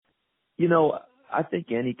I think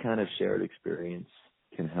any kind of shared experience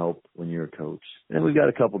can help when you're a coach. And we've got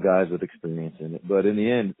a couple guys with experience in it. But in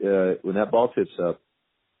the end, when that ball tips up,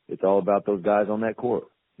 it's all about those guys on that court.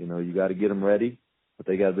 You got to get them ready, but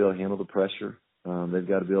they got to be able to handle the pressure. They've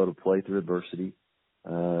got to be able to play through adversity.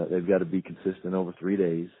 They've got to be consistent over 3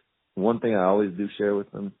 days. One thing I always do share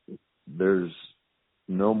with them, there's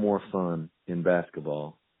no more fun in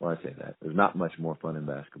basketball. Well, I say that. There's not much more fun in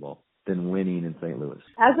basketball than winning in St. Louis.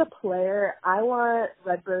 As a player, I want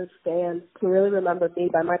Redbird fans to really remember me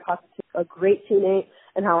by my talking to a great teammate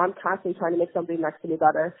and how I'm constantly trying to make somebody next to me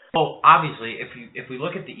better. Well, obviously, if we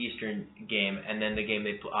look at the Eastern game and then the game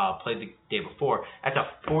they played the day before, that's a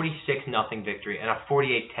 46-0 victory and a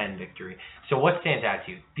 48-10 victory. So what stands out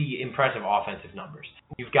to you? The impressive offensive numbers.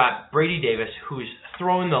 You've got Brady Davis, who's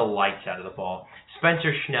throwing the lights out of the ball.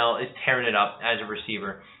 Spencer Schnell is tearing it up as a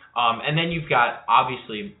receiver. And then you've got,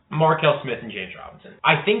 obviously, Markel Smith and James Robinson.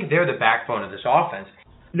 I think they're the backbone of this offense.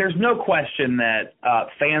 There's no question that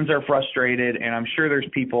fans are frustrated, and I'm sure there's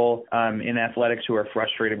people in athletics who are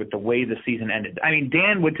frustrated with the way the season ended. I mean,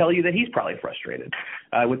 Dan would tell you that he's probably frustrated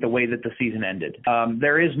with the way that the season ended.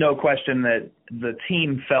 There is no question that the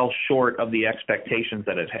team fell short of the expectations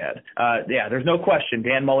that it had. There's no question.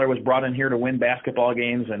 Dan Muller was brought in here to win basketball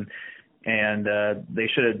games, and they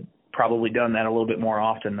should have probably done that a little bit more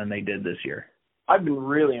often than they did this year. I've been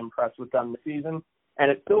really impressed with them this season, and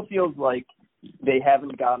it still feels like they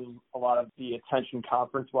haven't gotten a lot of the attention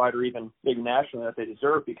conference-wide or even maybe nationally that they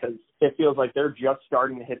deserve, because it feels like they're just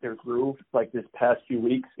starting to hit their groove like this past few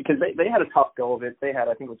weeks, because they had a tough go of it. They had,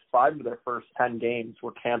 I think it was 5 of their first 10 games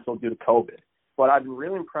were canceled due to COVID. But I've been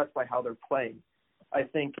really impressed by how they're playing. I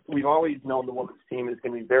think we've always known the women's team is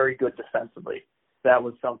going to be very good defensively. That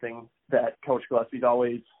was something that Coach Gillespie's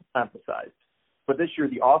always emphasized. But this year,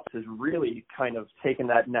 the offense has really kind of taken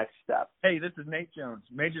that next step. Hey, this is Nate Jones,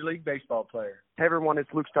 Major League Baseball player. Hey, everyone, it's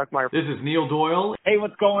Luke Stuckmeyer. This is Neil Doyle. Hey,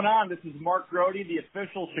 what's going on? This is Mark Grody, the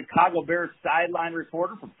official Chicago Bears sideline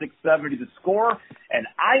reporter from 670 The Score, and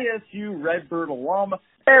ISU Redbird alum.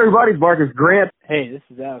 Hey, everybody, it's Marcus Grant. Hey, this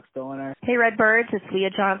is Alex Doliner. Hey, Redbirds, it's Leah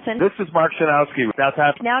Johnson. This is Mark Shanowski. Now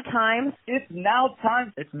time. It's now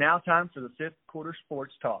time. It's now time for the Fifth Quarter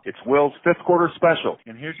Sports Talk. It's Will's Fifth Quarter Special.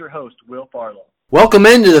 And here's your host, Will Farlow. Welcome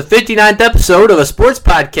into the 59th episode of a sports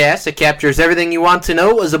podcast that captures everything you want to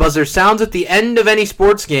know as the buzzer sounds at the end of any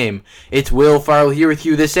sports game. It's Will Farlow here with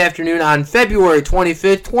you this afternoon on February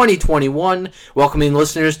 25th, 2021, welcoming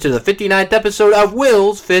listeners to the 59th episode of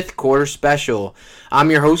Will's Fifth Quarter Special.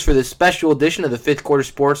 I'm your host for this special edition of the Fifth Quarter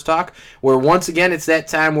Sports Talk, where once again it's that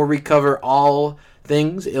time where we cover all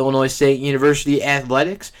things Illinois State University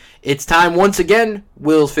athletics. It's time once again,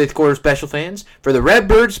 Will's Fifth Quarter Special fans, for the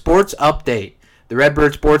Redbird Sports Update. The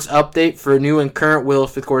Redbird Sports Update for new and current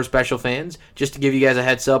Will's Fifth Quarter Special fans. Just to give you guys a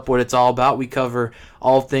heads up what it's all about, we cover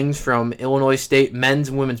all things from Illinois State men's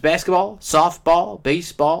and women's basketball, softball,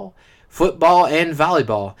 baseball, football, and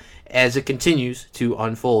volleyball as it continues to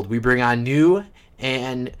unfold. We bring on new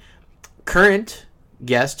and current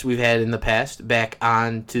guests we've had in the past back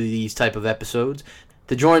on to these type of episodes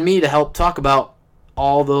to join me to help talk about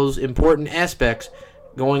all those important aspects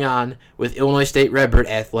going on with Illinois State Redbird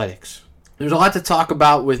athletics. There's a lot to talk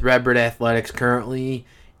about with Redbird athletics currently,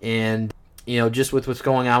 and just with what's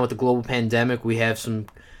going on with the global pandemic, we have some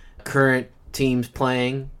current teams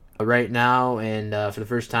playing right now, and for the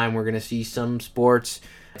first time we're going to see some sports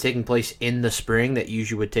taking place in the spring that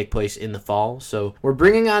usually would take place in the fall. So we're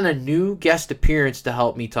bringing on a new guest appearance to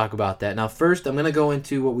help me talk about that. Now first, I'm going to go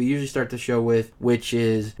into what we usually start the show with, which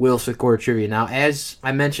is Will's Fifth Quarter Trivia. Now, as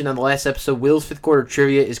I mentioned on the last episode, Will's Fifth Quarter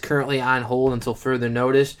Trivia is currently on hold until further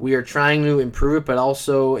notice. We are trying to improve it, but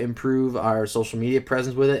also improve our social media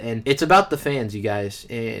presence with it. And it's about the fans, you guys.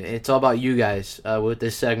 And it's all about you guys with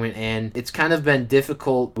this segment. And it's kind of been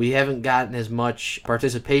difficult. We haven't gotten as much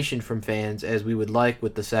participation from fans as we would like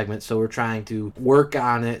with the segment, so we're trying to work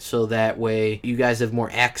on it so that way you guys have more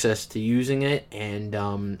access to using it and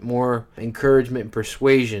more encouragement and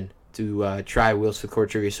persuasion to try Will's Fifth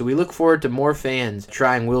Quarter Trivia. So we look forward to more fans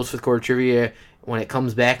trying Will's Fifth Quarter Trivia when it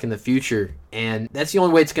comes back in the future. And that's the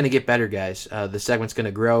only way it's going to get better, guys. The segment's going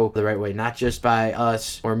to grow the right way, not just by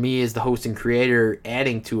us or me as the host and creator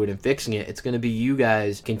adding to it and fixing it. It's going to be you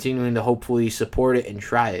guys continuing to hopefully support it and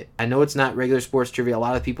try it. I know it's not regular sports trivia. A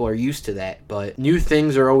lot of people are used to that, but new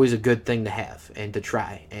things are always a good thing to have and to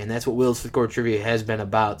try. And that's what Will's Fifth Quarter Trivia has been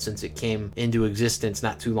about since it came into existence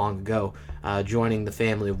not too long ago. joining the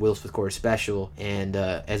family of Will's Fifth Quarter Special, and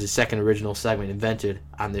as a second original segment invented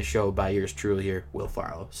on this show by yours truly here, Will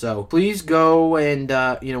Farlow. So please go and,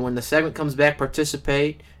 when the segment comes back,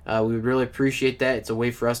 participate. We would really appreciate that. It's a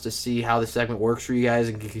way for us to see how the segment works for you guys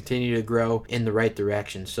and can continue to grow in the right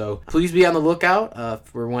direction. So please be on the lookout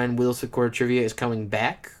for when Will's Fifth Quarter Trivia is coming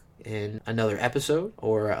back in another episode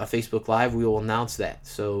or a Facebook Live. We will announce that.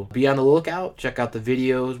 So be on the lookout. Check out the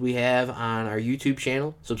videos we have on our YouTube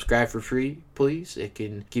channel. Subscribe for free, please. It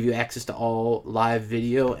can give you access to all live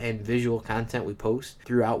video and visual content we post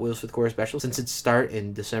throughout Will's Fifth Quarter Special since its start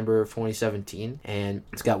in December of 2017. And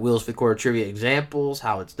it's got Will's Fifth Quarter Trivia examples,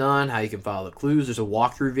 how it's done, how you can follow the clues. There's a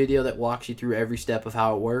walkthrough video that walks you through every step of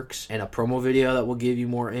how it works, and a promo video that will give you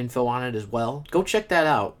more info on it as well. Go check that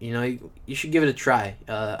out. You should give it a try.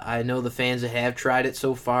 I know the fans that have tried it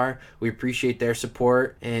so far. We appreciate their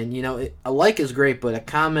support. And, a like is great, but a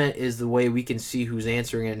comment is the way we can see who's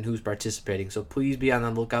answering it and who's participating. So please be on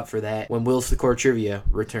the lookout for that when Will's Fifth Quarter Trivia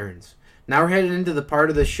returns. Now we're headed into the part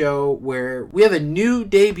of the show where we have a new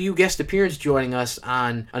debut guest appearance joining us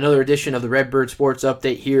on another edition of the Redbird Sports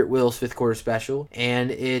Update here at Will's Fifth Quarter Special.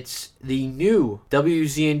 And it's the new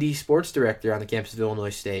WZND Sports Director on the campus of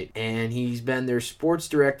Illinois State. And he's been their sports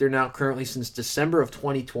director now currently since December of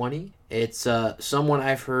 2020. It's someone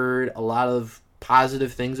I've heard a lot of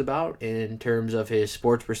positive things about in terms of his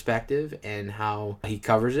sports perspective and how he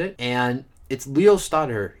covers it. And it's Leo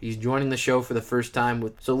Stodder. He's joining the show for the first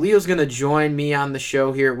time. So Leo's going to join me on the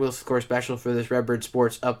show here at Will's Fifth Quarter Special for this Redbird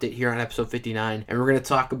Sports Update here on episode 59. And we're going to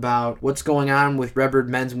talk about what's going on with Redbird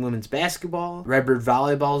men's and women's basketball. Redbird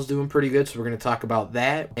volleyball is doing pretty good, so we're going to talk about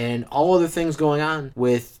that. And all other things going on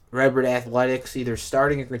with Redbird athletics, either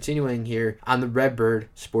starting or continuing here on the Redbird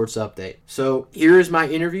Sports Update. So here is my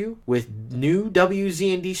interview with new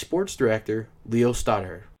WZND Sports Director, Leo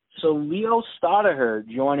Stodder. So Leo Stodder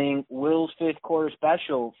joining Will's Fifth Quarter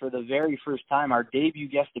Special for the very first time, our debut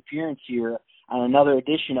guest appearance here on another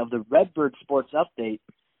edition of the Redbird Sports Update.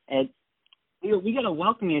 And Leo, we got to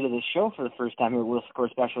welcome you to the show for the first time here at Will's Fifth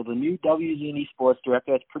Quarter Special, the new WZND Sports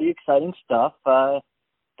Director. That's pretty exciting stuff.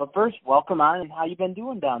 But first, welcome on, and how you been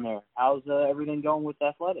doing down there? How's everything going with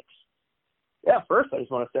athletics? Yeah, first I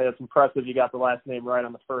just want to say it's impressive you got the last name right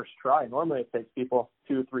on the first try. Normally it takes people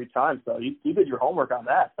 2 or 3 times, so you did your homework on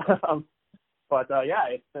that. But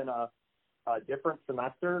it's been a different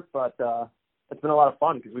semester, but it's been a lot of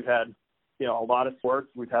fun because we've had, a lot of sports.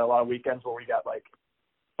 We've had a lot of weekends where we got like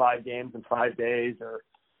 5 games in 5 days, or,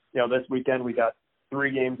 this weekend we got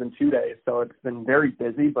 3 games in 2 days. So it's been very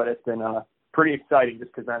busy, but it's been pretty exciting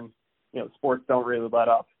just because then, sports don't really let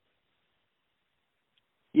up.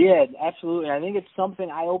 Yeah, absolutely. I think it's something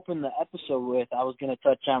I opened the episode with. I was going to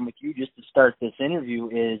touch on with you just to start this interview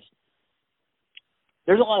is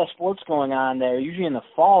there's a lot of sports going on there, usually in the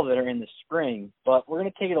fall that are in the spring, but we're going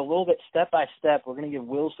to take it a little bit step by step. We're going to give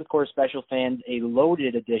Will's Fifth Quarter Special fans a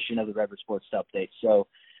loaded edition of the Redbird Sports Update. So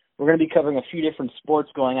we're going to be covering a few different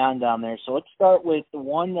sports going on down there. So let's start with the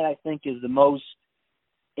one that I think is the most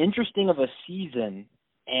interesting of a season,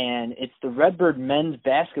 and it's the Redbird men's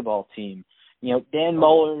basketball team. Dan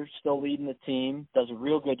Mueller's still leading the team, does a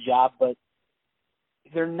real good job, but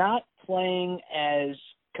they're not playing as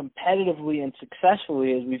competitively and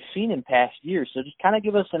successfully as we've seen in past years. So just kind of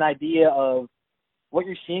give us an idea of what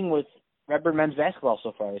you're seeing with Redbird men's basketball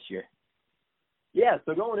so far this year. Yeah,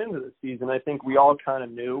 so going into the season, I think we all kind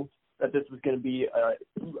of knew that this was going to be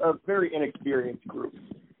a very inexperienced group.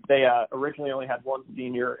 They originally only had one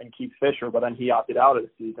senior in Keith Fisher, but then he opted out of the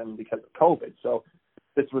season because of COVID. So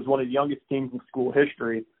this was one of the youngest teams in school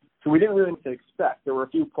history, so we didn't really know what to expect. There were a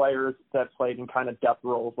few players that played in kind of depth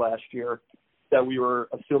roles last year that we were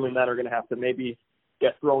assuming that are going to have to maybe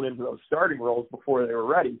get thrown into those starting roles before they were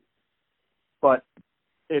ready. But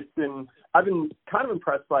I've been kind of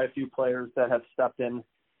impressed by a few players that have stepped in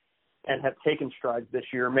and have taken strides this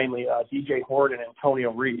year, mainly DJ Horn and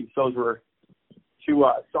Antonio Reeves. Those were 2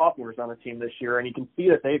 sophomores on the team this year, and you can see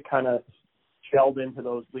that they've kind of gelled into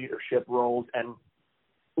those leadership roles. And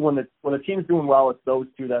when the team's doing well, it's those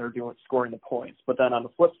 2 that are scoring the points. But then on the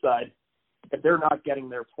flip side, if they're not getting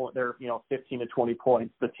their 15 to 20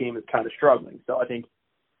 points, the team is kind of struggling. So I think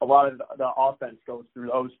a lot of the offense goes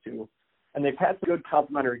through those 2. And they've had some good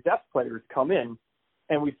complementary depth players come in,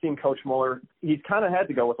 and we've seen Coach Mueller, he's kind of had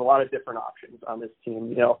to go with a lot of different options on this team.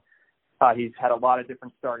 He's had a lot of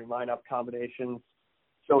different starting lineup combinations.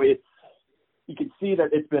 So you can see that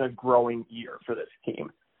it's been a growing year for this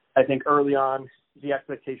team. I think early on, the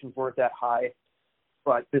expectations weren't that high,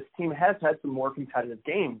 but this team has had some more competitive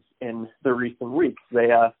games in the recent weeks. They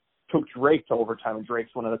took Drake to overtime, and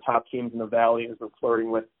Drake's one of the top teams in the Valley, and has been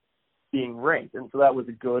flirting with being ranked. And so that was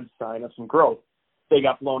a good sign of some growth. They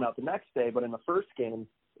got blown out the next day, but in the first game,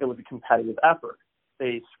 it was a competitive effort.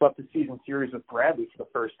 They swept the season series with Bradley for the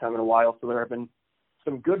first time in a while, so there have been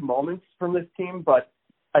some good moments from this team, but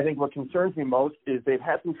I think what concerns me most is they've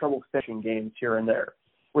had some trouble finishing games here and there,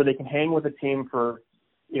 where they can hang with a team for,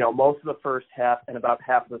 most of the first half and about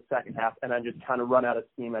half of the second half, and then just kind of run out of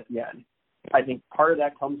steam at the end. I think part of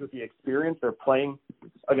that comes with the experience. They're playing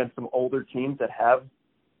against some older teams that have,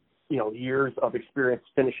 years of experience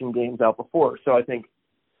finishing games out before. So I think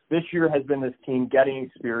this year has been this team getting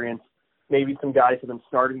experience. Maybe some guys have been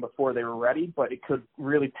starting before they were ready, but it could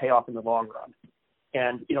really pay off in the long run.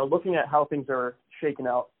 And, looking at how things are shaken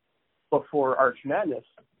out before Arch Madness,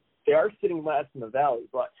 they are sitting last in the Valley,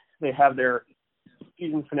 but they have their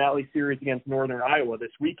season finale series against Northern Iowa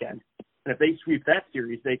this weekend. And if they sweep that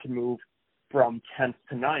series, they can move from 10th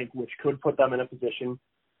to 9th, which could put them in a position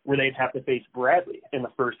where they'd have to face Bradley in the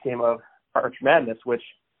first game of Arch Madness, which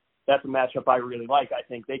that's a matchup I really like. I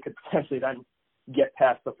think they could potentially then get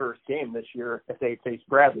past the first game this year if they face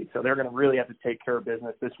Bradley. So they're going to really have to take care of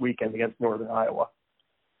business this weekend against Northern Iowa.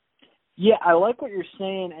 Yeah, I like what you're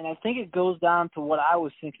saying, and I think it goes down to what I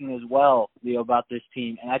was thinking as well, Leo, about this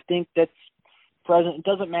team. And I think that's present. It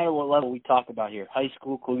doesn't matter what level we talk about here, high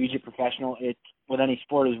school, collegiate, professional, it's with any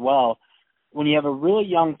sport as well. When you have a really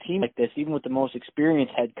young team like this, even with the most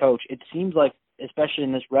experienced head coach, it seems like, especially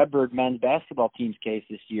in this Redbird men's basketball team's case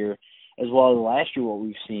this year, as well as last year what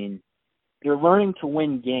we've seen, they're learning to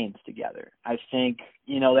win games together. I think,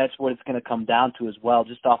 that's what it's going to come down to as well,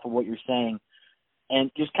 just off of what you're saying.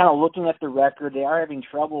 And just kind of looking at the record, they are having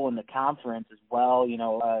trouble in the conference as well.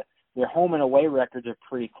 Their home and away records are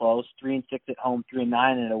pretty close, 3-6 at home,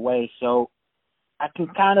 3-9 at away. So I can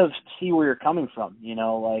kind of see where you're coming from,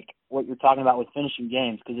 like what you're talking about with finishing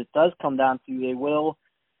games, because it does come down to they will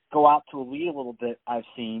go out to a lead a little bit, I've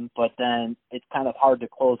seen, but then it's kind of hard to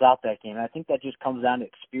close out that game. And I think that just comes down to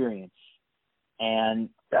experience. And,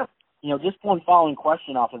 just one following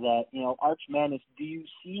question off of that, Arch Madness, do you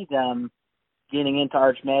see them getting into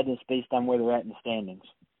Arch Madness based on where they're at in the standings?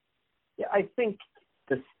 Yeah, I think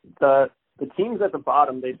the teams at the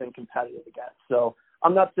bottom they've been competitive against. So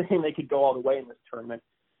I'm not saying they could go all the way in this tournament,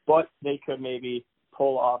 but they could maybe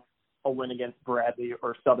pull off a win against Bradley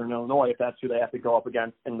or Southern Illinois if that's who they have to go up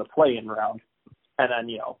against in the play-in round. And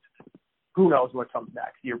then, who knows what comes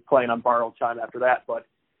next. You're playing on borrowed time after that. But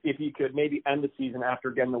if you could maybe end the season after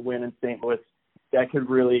getting the win in St. Louis, that could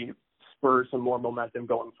really spur some more momentum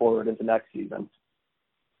going forward into next season.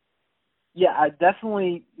 Yeah, I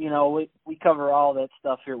definitely, we cover all that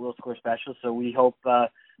stuff here at Will Score Special, so we hope the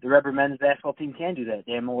Redbird men's basketball team can do that.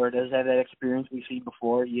 Dan Muller does have that experience we've seen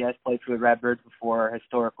before. He has played for the Redbirds before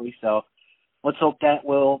historically, so let's hope that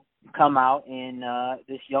will come out and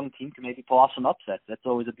this young team can maybe pull off some upsets. That's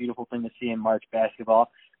always a beautiful thing to see in March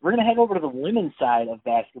basketball. We're going to head over to the women's side of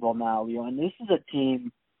basketball now, Leo, and this is a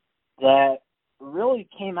team that really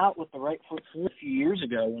came out with the right foot a few years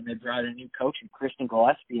ago when they brought in a new coach, Kristen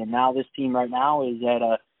Gillespie, and now this team right now is at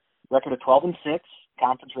a record of 12-6,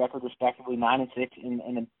 conference record respectively 9-6,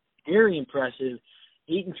 and a very impressive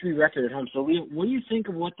 8-3 record at home. So, Leo, what do you think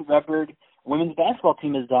of what the Redbird women's basketball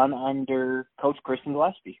team has done under Coach Kristen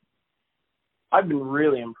Gillespie? I've been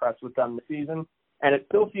really impressed with them this season, and it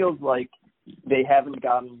still feels like they haven't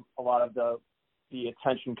gotten a lot of the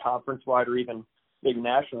attention conference-wide or even maybe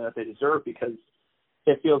nationally that they deserve, because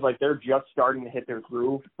it feels like they're just starting to hit their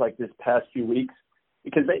groove like this past few weeks,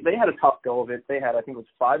 because they had a tough go of it. They had, I think it was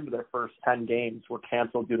 5 of their first 10 games were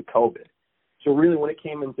canceled due to COVID. So really when it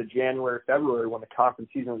came into January, February, when the conference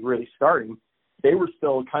season was really starting, they were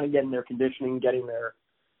still kind of getting their conditioning, getting their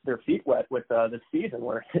feet wet with this season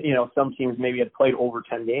where, some teams maybe had played over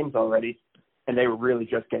 10 games already and they were really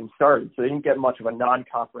just getting started. So they didn't get much of a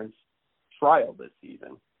non-conference trial this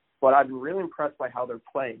season. But I've been really impressed by how they're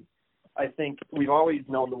playing. I think we've always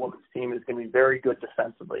known the women's team is going to be very good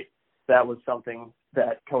defensively. That was something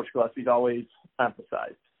that Coach Gillespie's always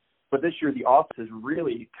emphasized. But this year, the offense has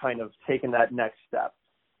really kind of taken that next step,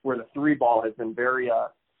 where the three ball has been very,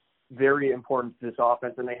 very important to this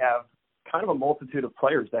offense, and they have kind of a multitude of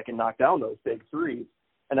players that can knock down those big threes,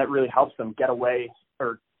 and that really helps them get away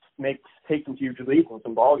or take some huge leads in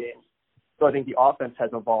some ball games. So I think the offense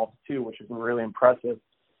has evolved too, which has been really impressive.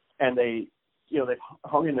 And they've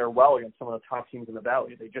hung in there well against some of the top teams in the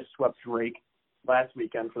Valley. They just swept Drake last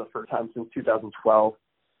weekend for the first time since 2012.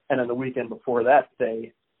 And then the weekend before that,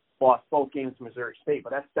 they lost both games to Missouri State.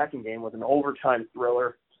 But that second game was an overtime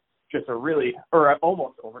thriller,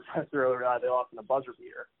 almost overtime thriller. They lost in a buzzer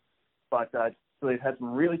beater. But so they've had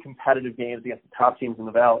some really competitive games against the top teams in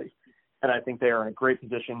the Valley. And I think they are in a great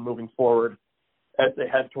position moving forward as they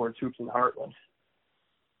head towards Hoops in the Heartland.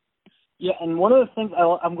 Yeah, and one of the things,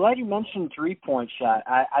 I'm glad you mentioned three-point shot.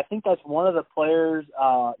 I think that's one of the players,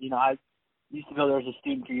 I used to go there as a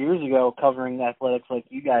student 2 years ago covering athletics like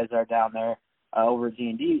you guys are down there over at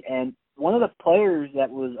D&D, and one of the players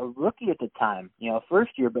that was a rookie at the time,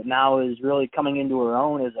 first year, but now is really coming into her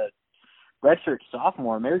own as a redshirt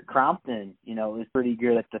sophomore, Mary Crompton, is pretty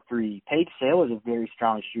good at the three. Paige Sale is a very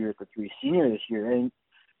strong shooter at the three, senior this year, and,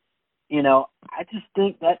 I just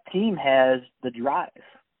think that team has the drive.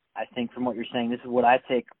 I think from what you're saying, this is what I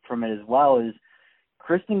take from it as well, is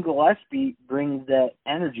Kristen Gillespie brings that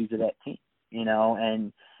energy to that team,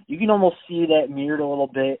 and you can almost see that mirrored a little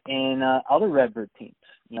bit in other Redbird teams,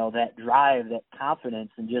 that drive, that confidence,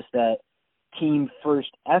 and just that team-first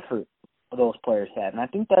effort those players have. And I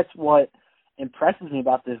think that's what impresses me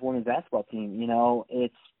about this women's basketball team.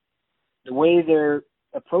 It's the way they're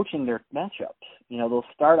approaching their matchups. They'll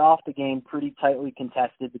start off the game pretty tightly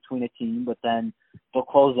contested between a team, but then they'll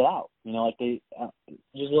close it out. Like they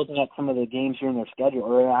just looking at some of the games here in their schedule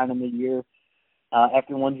early on in the year,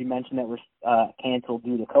 after the ones you mentioned that were canceled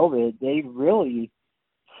due to COVID, they really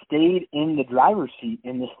stayed in the driver's seat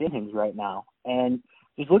in the standings right now. And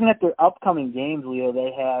just looking at their upcoming games, Leo,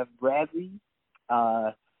 they have Bradley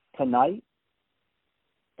tonight,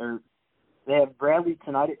 at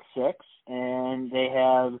 6, and they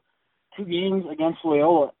have 2 games against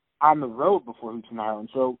Loyola on the road before Hoops in the Heartland.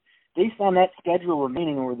 So based on that schedule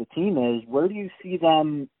remaining where the team is, where do you see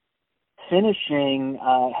them finishing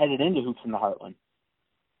headed into Hoops in the Heartland?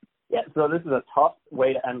 Yeah, so this is a tough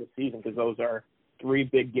way to end the season because those are 3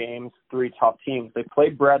 big games, 3 tough teams. They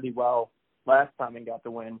played Bradley well last time and got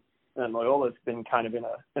the win, and Loyola's been kind of in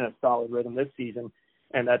a solid rhythm this season,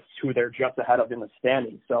 and that's who they're just ahead of in the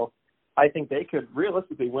standings. So I think they could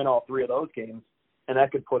realistically win all 3 of those games, and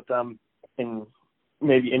that could put them in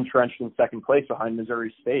maybe entrenched in second place behind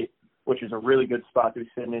Missouri State, which is a really good spot to be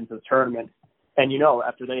sitting into the tournament. And,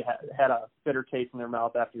 after they had a bitter taste in their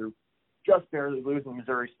mouth after just barely losing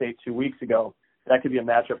Missouri State 2 weeks ago, that could be a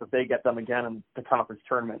matchup. If they get them again in the conference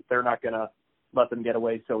tournament, they're not going to let them get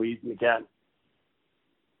away so easy again.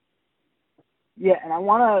 Yeah, and I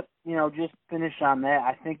want to, just finish on that.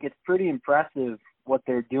 I think it's pretty impressive what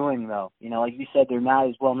they're doing, though. Like you said, they're not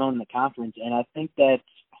as well known in the conference, and I think that's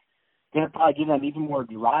going to probably give them even more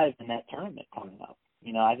drive in that tournament coming up.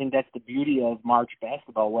 I think that's the beauty of March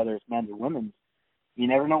basketball, whether it's men's or women's. You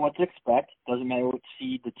never know what to expect. Doesn't matter what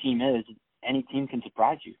seed the team is. Any team can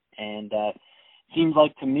surprise you. And seems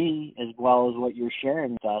like to me, as well as what you're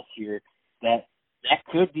sharing with us here, that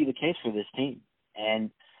could be the case for this team. And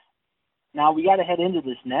now we got to head into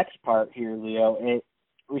this next part here, Leo.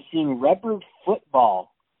 We're seeing Redbird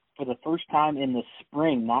football for the first time in the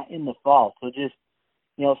spring, not in the fall. So just,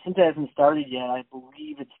 since it hasn't started yet, I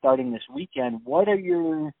believe it's starting this weekend. What are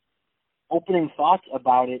your opening thoughts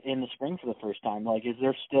about it in the spring for the first time? Like, is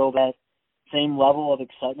there still that same level of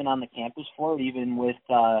excitement on the campus for it, even with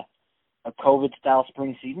a COVID-style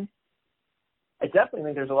spring season? I definitely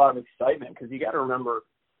think there's a lot of excitement because you got to remember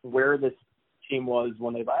where this team was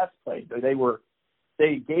when they last played.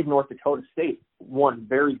 They gave North Dakota State one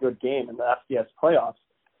very good game in the FCS playoffs,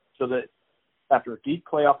 so that after a deep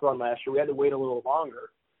playoff run last year, we had to wait a little longer.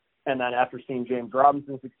 And then after seeing James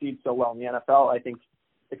Robinson succeed so well in the NFL, I think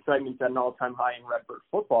excitement's at an all-time high in Redbird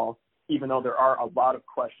football, even though there are a lot of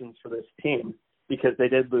questions for this team because they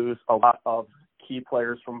did lose a lot of key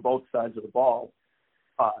players from both sides of the ball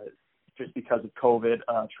just because of COVID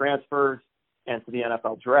transfers and to the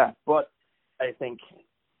NFL draft. But I think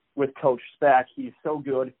with Coach Spack, he's so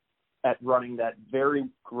good at running that very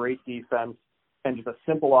great defense and just a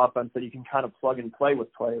simple offense that you can kind of plug and play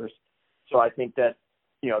with players. So I think that,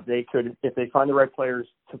 they could, if they find the right players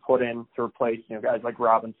to put in to replace, guys like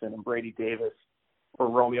Robinson and Brady Davis or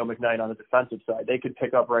Romeo McKnight on the defensive side, they could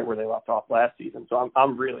pick up right where they left off last season. So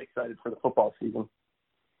I'm really excited for the football season.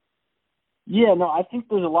 Yeah, no, I think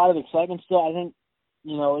there's a lot of excitement still. I think,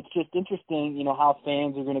 it's just interesting, how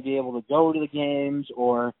fans are going to be able to go to the games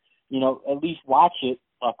or, at least watch it,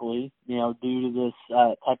 luckily, due to this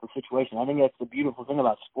type of situation. I think that's the beautiful thing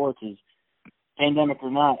about sports is, pandemic or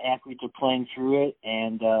not, athletes are playing through it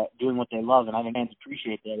and doing what they love, and I think fans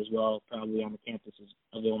appreciate that as well, probably on the campuses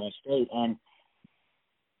of Illinois State. And,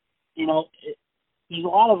 there's a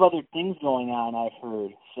lot of other things going on, I've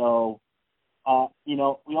heard. So,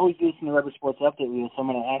 we always do this in the Redbird Sports Update, so I'm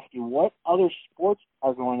going to ask you, what other sports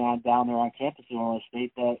are going on down there on campus in Illinois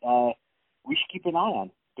State that we should keep an eye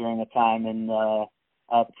on during the time in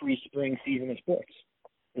pre-spring season of sports?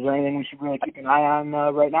 Is there anything we should really keep an eye on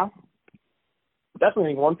right now?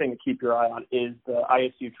 Definitely one thing to keep your eye on is the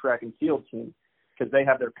ISU track and field team because they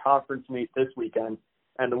have their conference meet this weekend,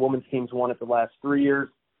 and the women's team's won it the last 3 years.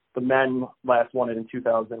 The men last won it in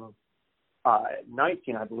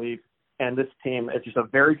 2019, I believe. And this team is just a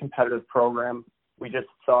very competitive program. We just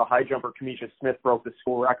saw high jumper Kamisha Smith broke the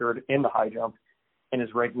school record in the high jump and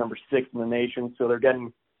is ranked number 6 in the nation. So they're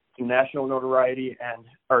getting some national notoriety and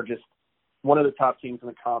are just one of the top teams in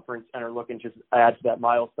the conference and are looking to just add to that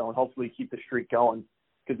milestone, hopefully keep the streak going,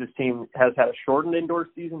 because this team has had a shortened indoor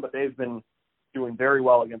season, but they've been doing very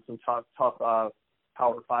well against some tough Power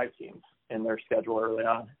 5 teams in their schedule early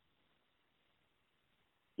on.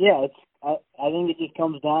 Yeah, I think it just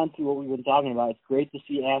comes down to what we've been talking about. It's great to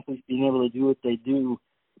see athletes being able to do what they do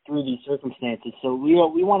through these circumstances. So we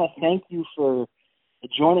want to thank you for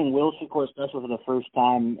joining Will's Core Special for the first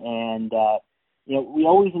time. And, we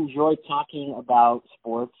always enjoy talking about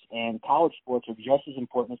sports, and college sports are just as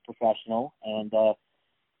important as professional. And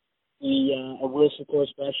we at Will's Core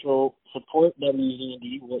Special support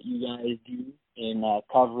WZND, what you guys do in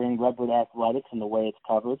covering Redbird athletics and the way it's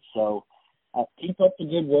covered. So keep up the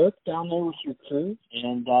good work down there with your crew,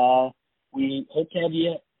 and we hope to have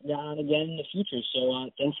you on again in the future. So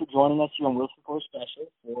thanks for joining us here on Wilson Core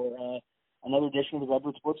Special for another edition of the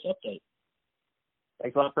Redbird Sports Update.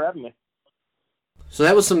 Thanks a lot for having me. So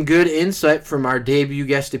that was some good insight from our debut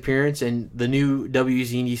guest appearance and the new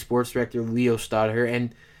WZND Sports Director, Leo Stodder.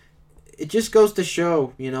 And it just goes to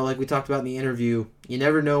show, like we talked about in the interview, you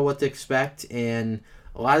never know what to expect. And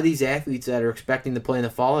a lot of these athletes that are expecting to play in the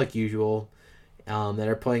fall like usual, that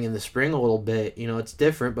are playing in the spring a little bit, it's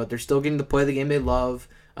different, but they're still getting to play the game they love,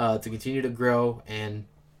 to continue to grow and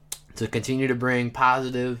to continue to bring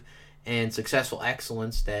positive and successful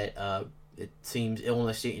excellence that it seems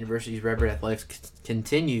Illinois State University's Redbird Athletics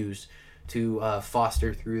continues to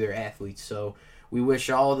foster through their athletes. So we wish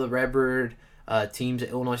all of the Redbird teams at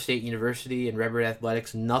Illinois State University and Redbird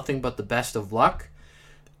Athletics nothing but the best of luck,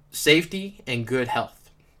 safety, and good health.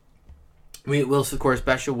 We at Wilson Core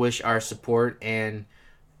Special wish our support and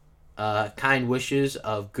kind wishes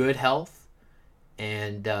of good health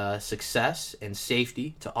and success and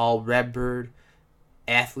safety to all Redbird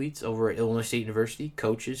athletes over at Illinois State University,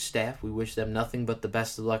 coaches, staff. We wish them nothing but the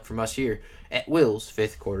best of luck from us here at Will's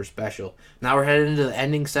Fifth Quarter Special. Now we're heading into the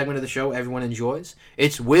ending segment of the show everyone enjoys.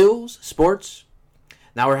 It's Will's Sports.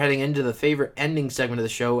 Now we're heading into the favorite ending segment of the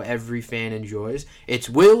show every fan enjoys. It's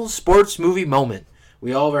Will's Sports Movie Moment.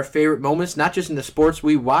 We all have our favorite moments, not just in the sports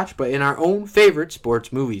we watch, but in our own favorite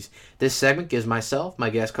sports movies. This segment gives myself, my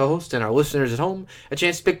guest co-host, and our listeners at home a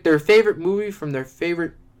chance to pick their favorite movie from their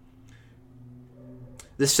favorite...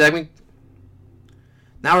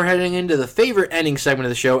 Now we're heading into the favorite ending segment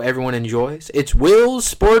of the show everyone enjoys. It's Will's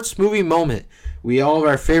Sports Movie Moment. We all have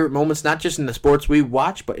our favorite moments, not just in the sports we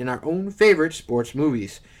watch, but in our own favorite sports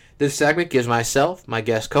movies. This segment gives myself, my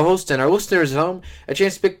guest co-host, and our listeners at home a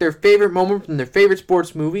chance to pick their favorite moment from their favorite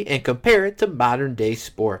sports movie and compare it to modern-day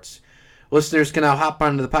sports. Listeners can now hop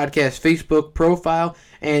onto the podcast Facebook profile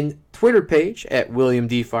and Twitter page at William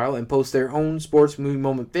D. Farrell and post their own sports movie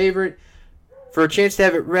moment favorite for a chance to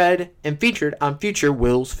have it read and featured on future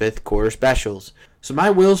Will's Fifth Quarter Specials. So my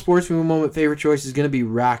Will's Sports Movie Moment favorite choice is going to be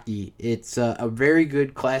Rocky. It's a very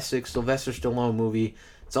good classic Sylvester Stallone movie.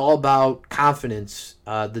 It's all about confidence,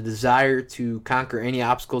 the desire to conquer any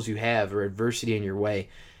obstacles you have or adversity in your way.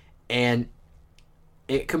 And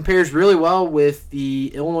it compares really well with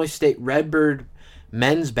the Illinois State Redbird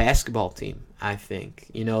men's basketball team, I think.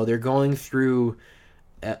 They're going through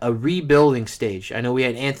a rebuilding stage. I know we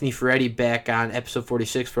had Anthony Ferretti back on episode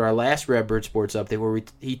 46 for our last Redbird Sports Update where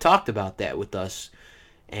he talked about that with us.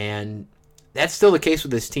 And that's still the case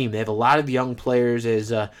with this team. They have a lot of young players,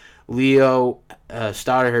 as Leo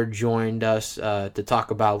Stodder joined us to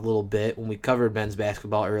talk about a little bit when we covered men's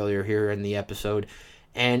basketball earlier here in the episode.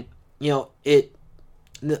 And,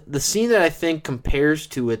 the scene that I think compares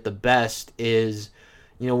to it the best is,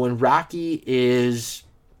 when Rocky is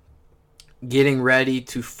getting ready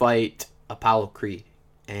to fight Apollo Creed,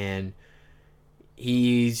 and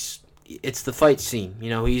it's the fight scene.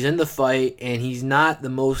 He's in the fight, and he's not the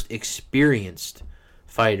most experienced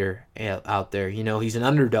fighter out there. He's an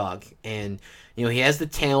underdog, and he has the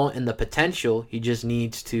talent and the potential. He just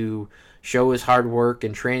needs to show his hard work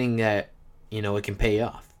and training that it can pay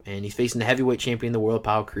off. And he's facing the heavyweight champion of the world,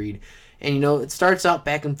 Apollo Creed. And it starts out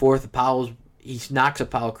back and forth. He knocks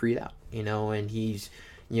Apollo Creed out, and he's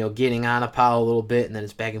getting on Apollo a little bit, and then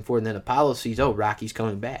it's back and forth. And then Apollo sees, Rocky's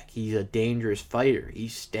coming back. He's a dangerous fighter.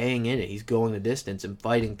 He's staying in it. He's going the distance and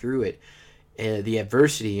fighting through it, the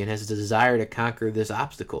adversity, and has the desire to conquer this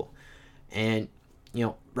obstacle. And,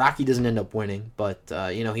 Rocky doesn't end up winning, but,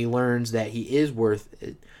 he learns that he is worth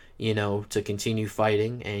it. to continue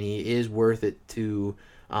fighting, and he is worth it to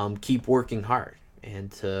keep working hard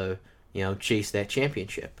and to, chase that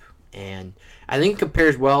championship. And I think it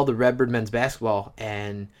compares well to Redbird men's basketball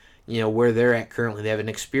and, where they're at currently. They have an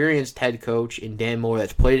experienced head coach in Dan Miller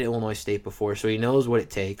that's played at Illinois State before, so he knows what it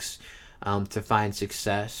takes to find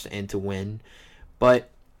success and to win. But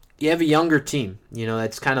you have a younger team,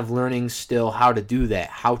 that's kind of learning still how to do that,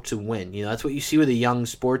 how to win. That's what you see with a young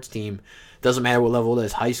sports team. Doesn't matter what level it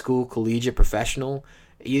is, high school, collegiate, professional,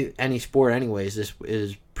 any sport anyways. This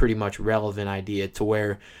is pretty much relevant idea to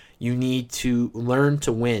where you need to learn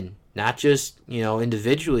to win, not just,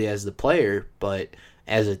 individually as the player, but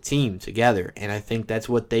as a team together. And I think that's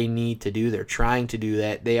what they need to do. They're trying to do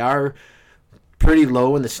that. They are pretty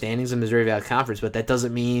low in the standings in the Missouri Valley Conference, but that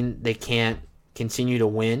doesn't mean they can't continue to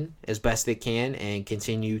win as best they can and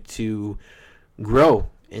continue to grow,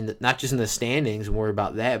 not just in the standings and worry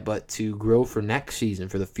about that, but to grow for next season,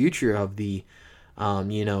 for the future of the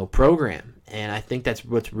program. And I think that's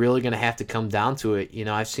what's really going to have to come down to it.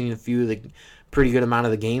 I've seen a few of the pretty good amount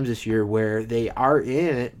of the games this year where they are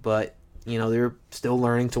in it, but they're still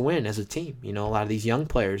learning to win as a team. A lot of these young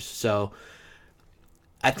players. So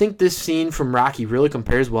I think this scene from Rocky really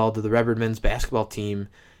compares well to the Redbird men's basketball team.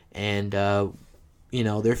 And,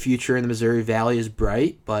 their future in the Missouri Valley is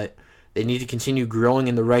bright, but they need to continue growing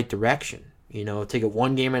in the right direction. Take it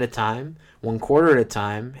one game at a time, one quarter at a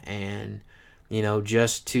time, and,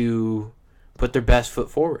 just to put their best foot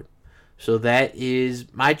forward. So that is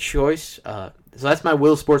my choice. So that's my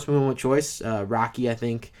Will Sports Movement choice. Rocky, I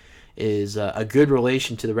think, is a good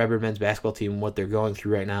relation to the Redbird men's basketball team and what they're going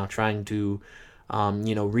through right now, trying to,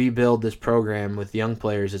 rebuild this program with young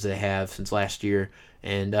players as they have since last year,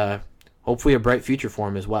 and hopefully a bright future for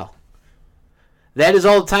them as well. That is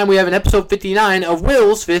all the time we have in episode 59 of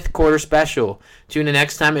Will's Fifth Quarter Special. Tune in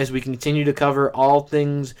next time as we continue to cover all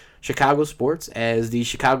things Chicago sports as the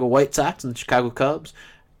Chicago White Sox and the Chicago Cubs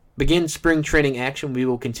begin spring training action. We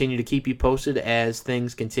will continue to keep you posted as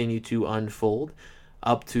things continue to unfold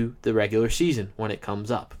up to the regular season when it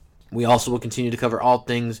comes up. We also will continue to cover all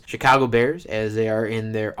things Chicago Bears as they are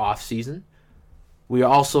in their off season. We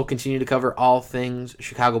also continue to cover all things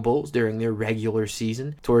Chicago Bulls during their regular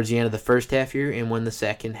season towards the end of the first half year and when the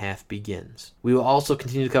second half begins. We will also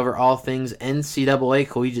continue to cover all things NCAA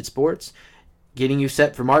collegiate sports, getting you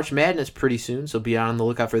set for March Madness pretty soon, so be on the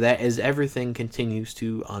lookout for that as everything continues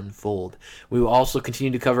to unfold. We will also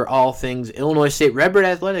continue to cover all things Illinois State Redbird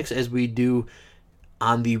athletics as we do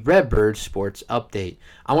on the Redbird Sports Update.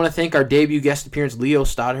 I want to thank our debut guest appearance, Leo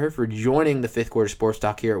Stodder, for joining the Fifth Quarter Sports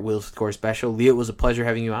Talk here at Will's Fifth Quarter Special. Leo, it was a pleasure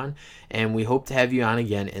having you on, and we hope to have you on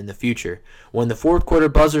again in the future. When the fourth quarter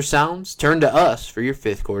buzzer sounds, turn to us for your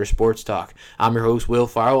Fifth Quarter Sports Talk. I'm your host, Will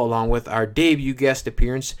Farrell, along with our debut guest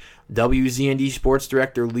appearance, WZND Sports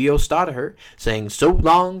Director Leo Stodder, saying so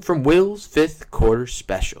long from Will's Fifth Quarter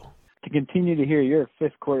Special. To continue to hear your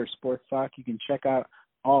Fifth Quarter Sports Talk, you can check out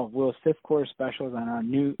all of Will's Fifth Quarter Specials on our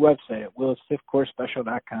new website at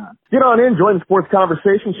willsfifthquarterspecial.com. Get on in, join the sports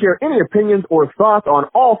conversation, share any opinions or thoughts on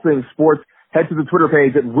all things sports. Head to the Twitter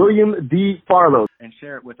page at William D. Farlow. And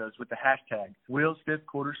share it with us with the hashtag Will's Fifth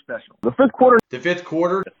Quarter Special. The fifth quarter. The fifth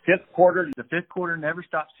quarter. The fifth quarter. The fifth quarter never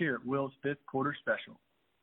stops here at Will's Fifth Quarter Special.